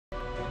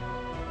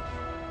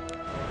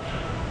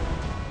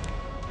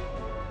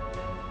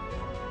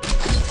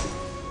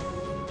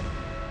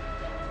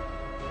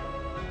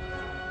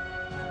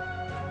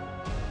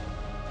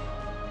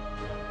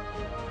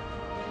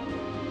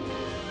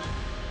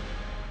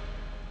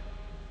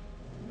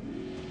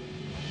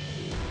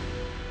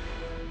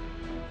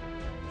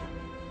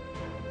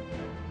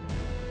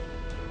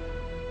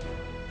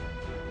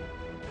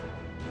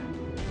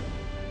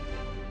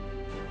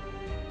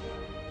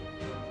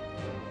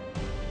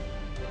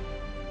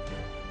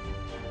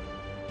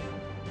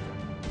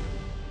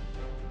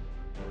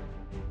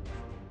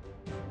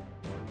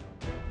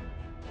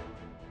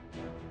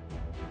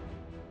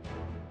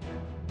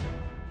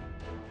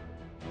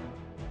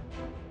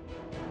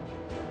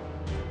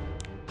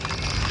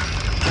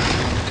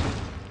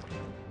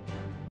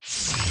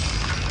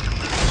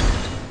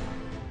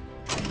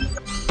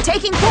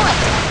Taking point!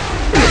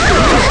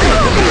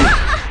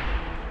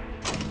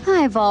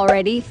 I've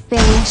already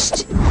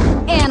finished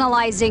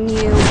analyzing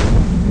you.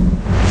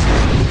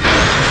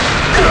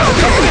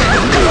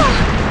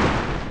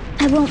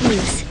 I won't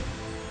lose.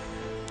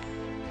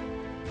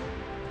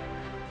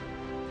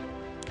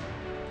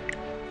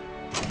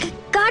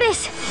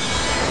 Goddess!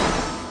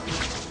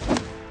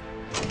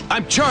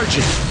 I'm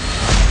charging!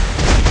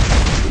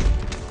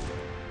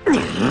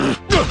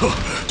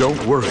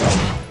 Don't worry.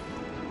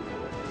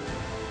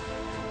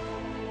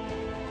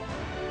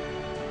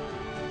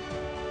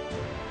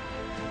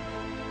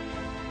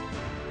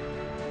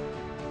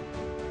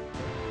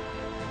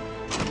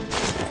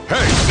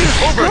 Hey,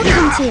 over here!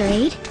 Welcome to your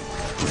aid.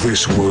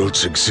 This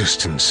world's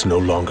existence no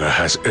longer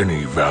has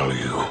any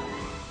value.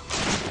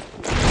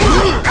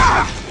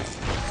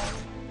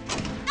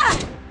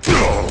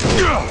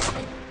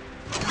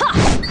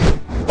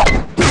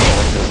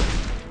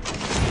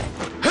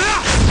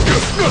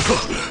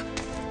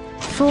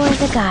 For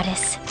the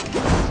goddess.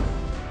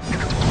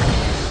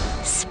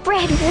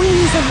 Spread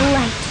wings of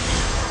light.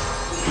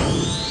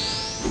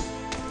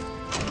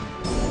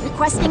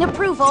 Requesting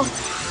approval.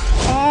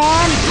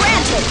 And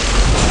granted.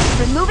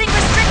 Removing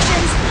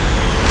restrictions.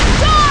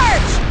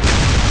 Charge!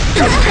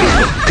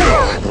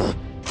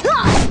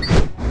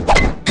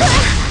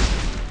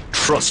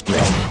 Trust me.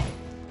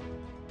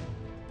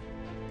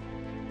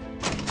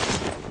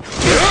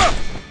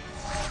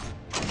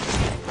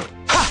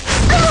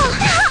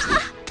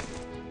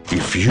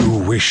 If you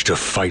wish to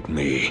fight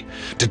me,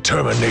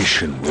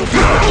 determination will be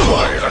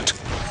required.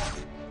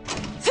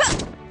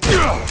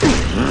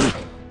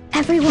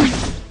 Everyone,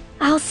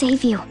 I'll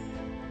save you.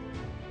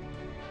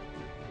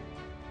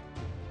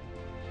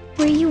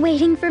 Were you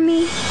waiting for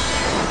me?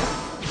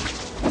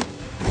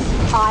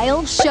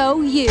 I'll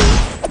show you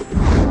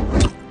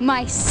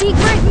my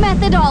secret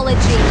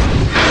methodology.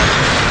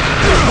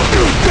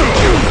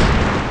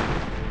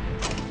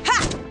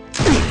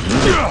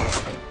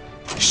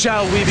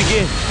 Shall we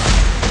begin?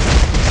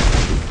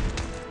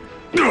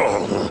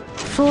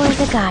 For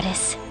the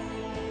goddess.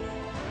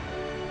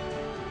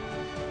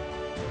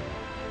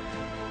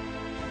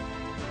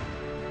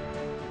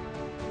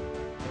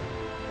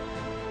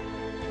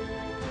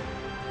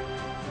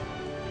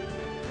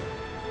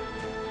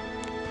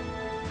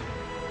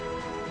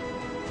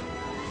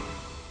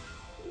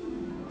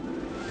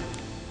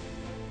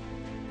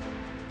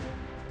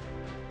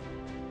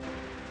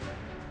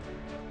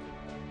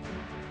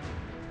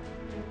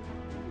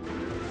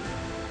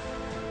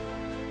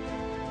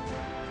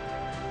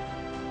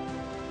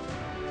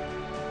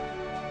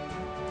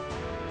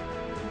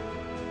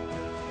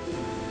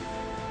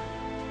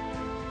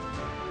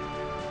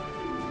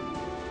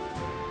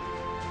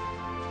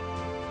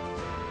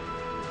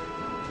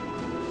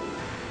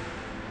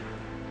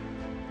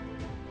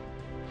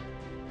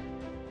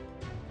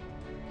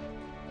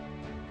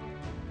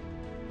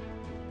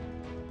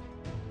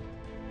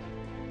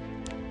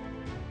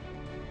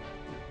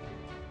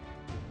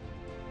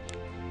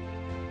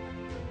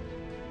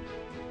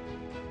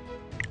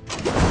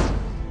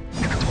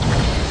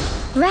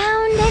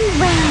 Round and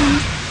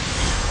round.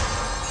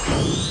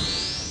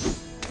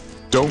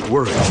 Don't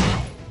worry.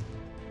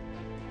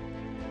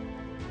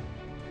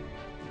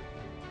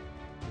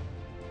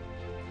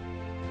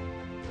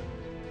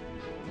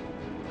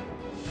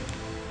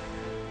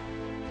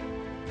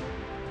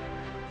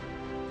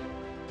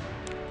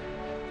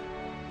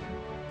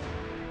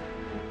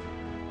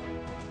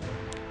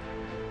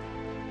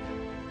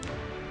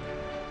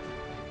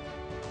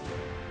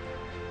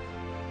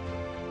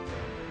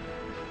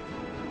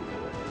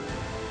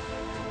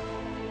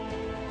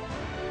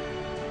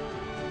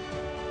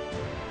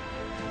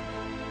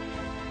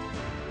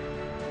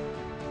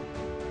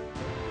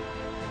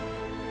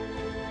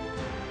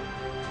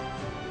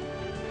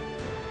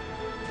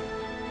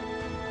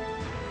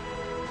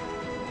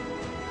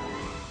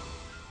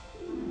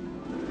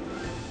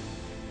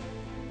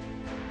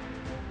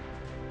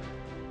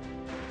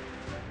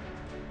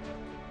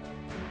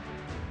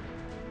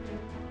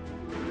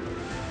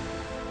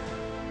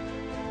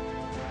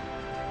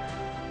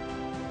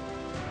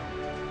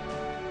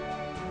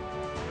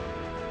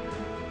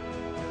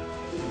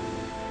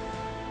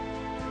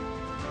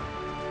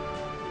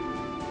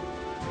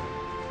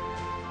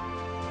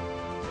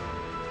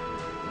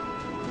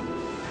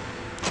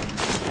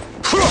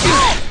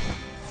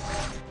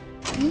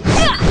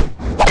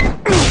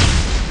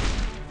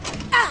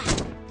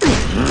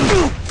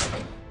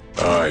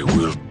 I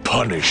will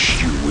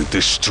punish you with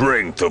the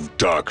strength of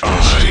darkness.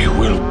 I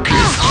will give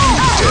you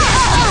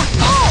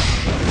death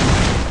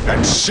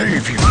and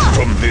save you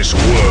from this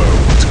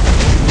world.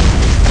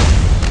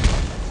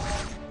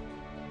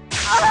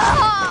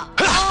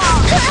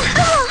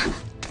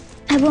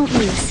 I won't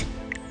lose.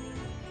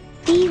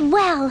 Be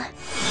well.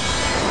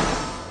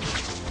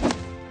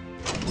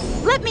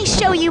 Let me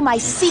show you my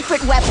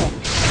secret weapon.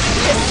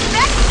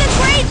 Respect the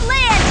Great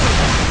Land!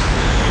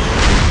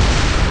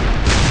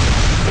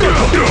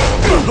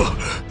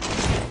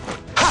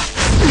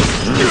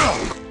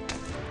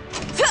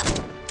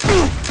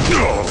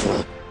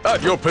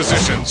 At your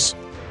positions.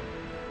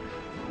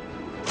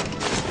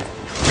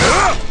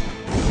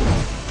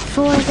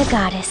 For the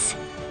goddess.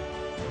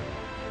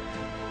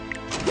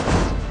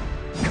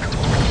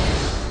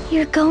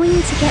 You're going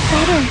to get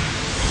better.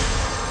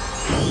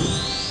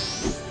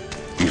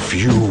 If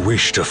you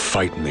wish to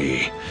fight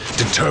me,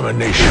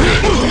 determination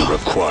will be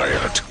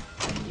required.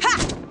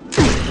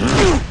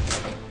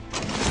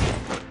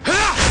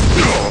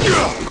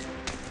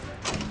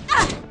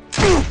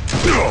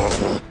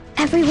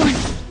 Everyone,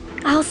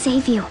 I'll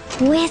save you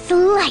with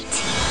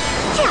light.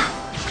 Yeah.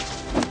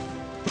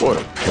 What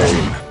a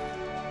pain.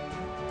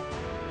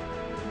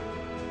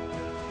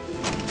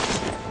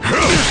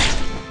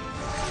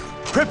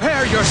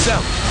 Prepare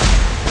yourself!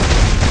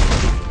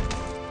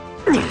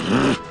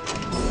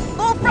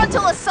 Full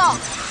frontal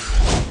assault!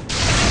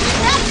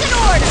 That's in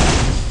order!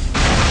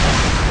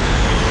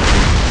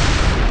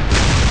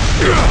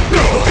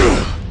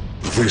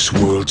 This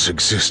world's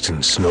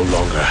existence no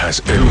longer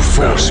has any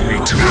force me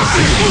to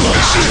reveal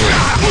my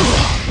strength.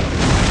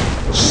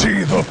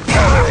 See the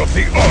power of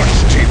the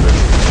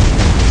Archdemon!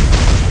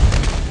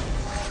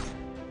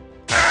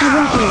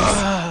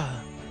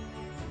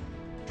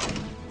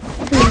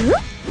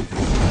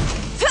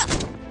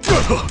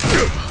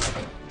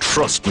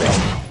 Trust me.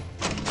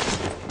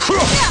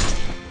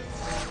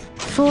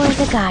 For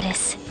the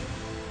goddess.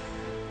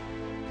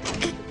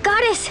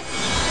 Goddess!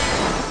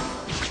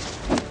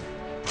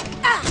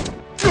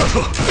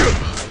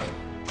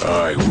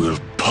 I will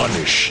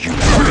punish you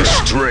for the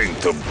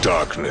strength of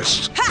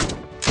darkness.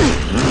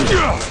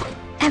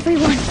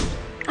 Everyone,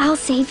 I'll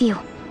save you.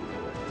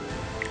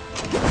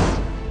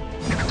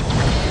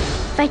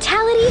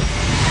 Vitality,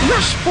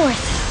 rush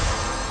forth.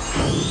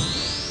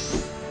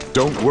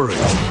 Don't worry.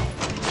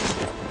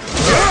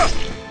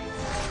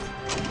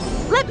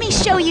 Let me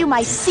show you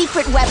my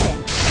secret weapon.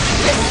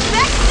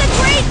 Respect the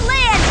Great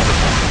Land!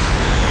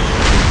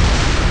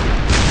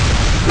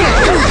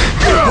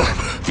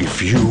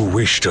 If you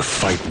wish to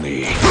fight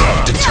me,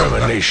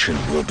 determination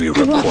will be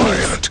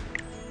required.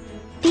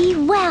 Be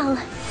well.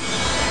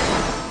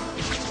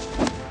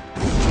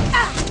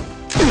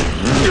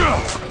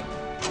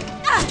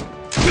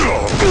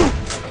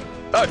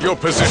 At your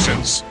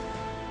positions.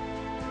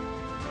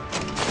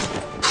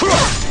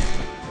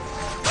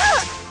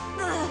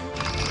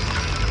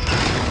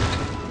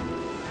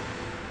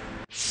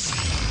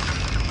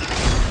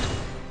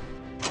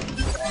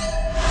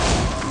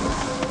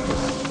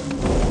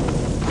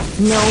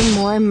 No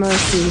more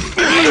mercy.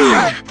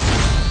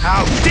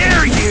 How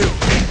dare you!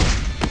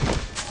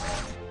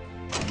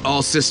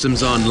 All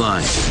systems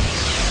online.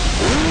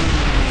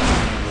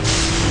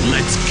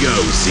 Let's go,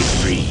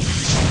 Siegfried.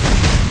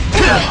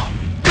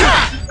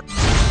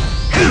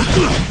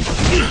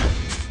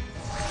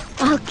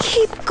 I'll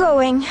keep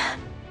going.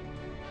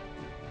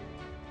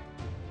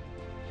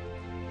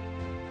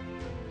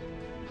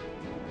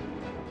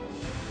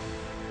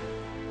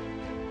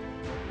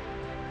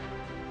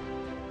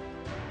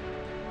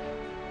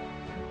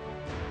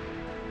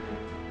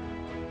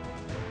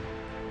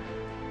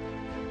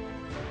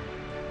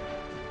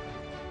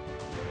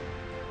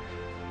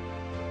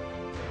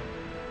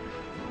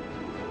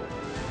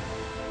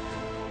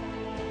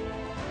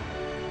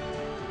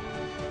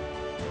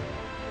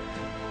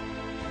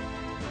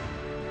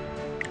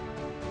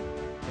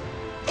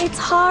 It's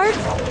hard,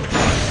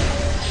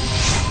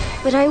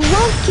 but I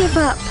won't give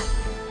up.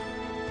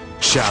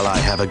 Shall I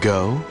have a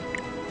go?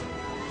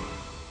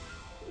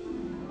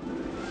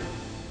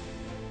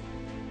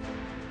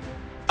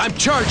 I'm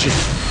charging!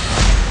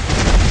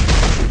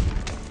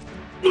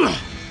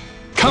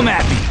 Come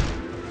at me.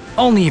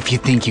 Only if you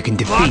think you can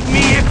defeat me.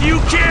 Me if you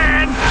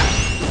can!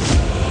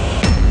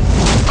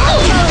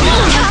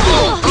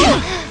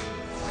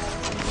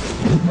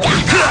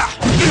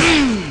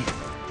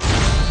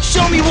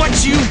 Show me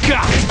what you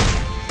got.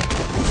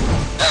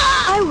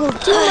 I will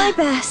do my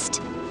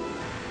best.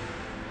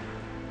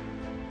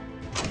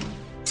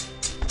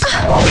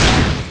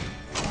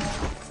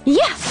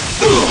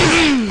 Yes!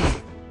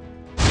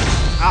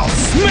 I'll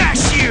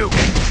smash you.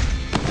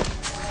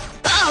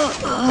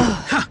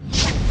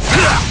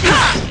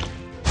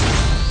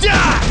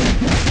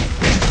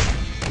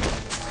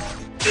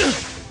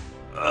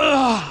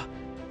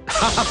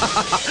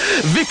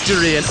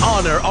 Victory and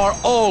honor are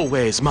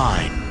always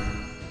mine.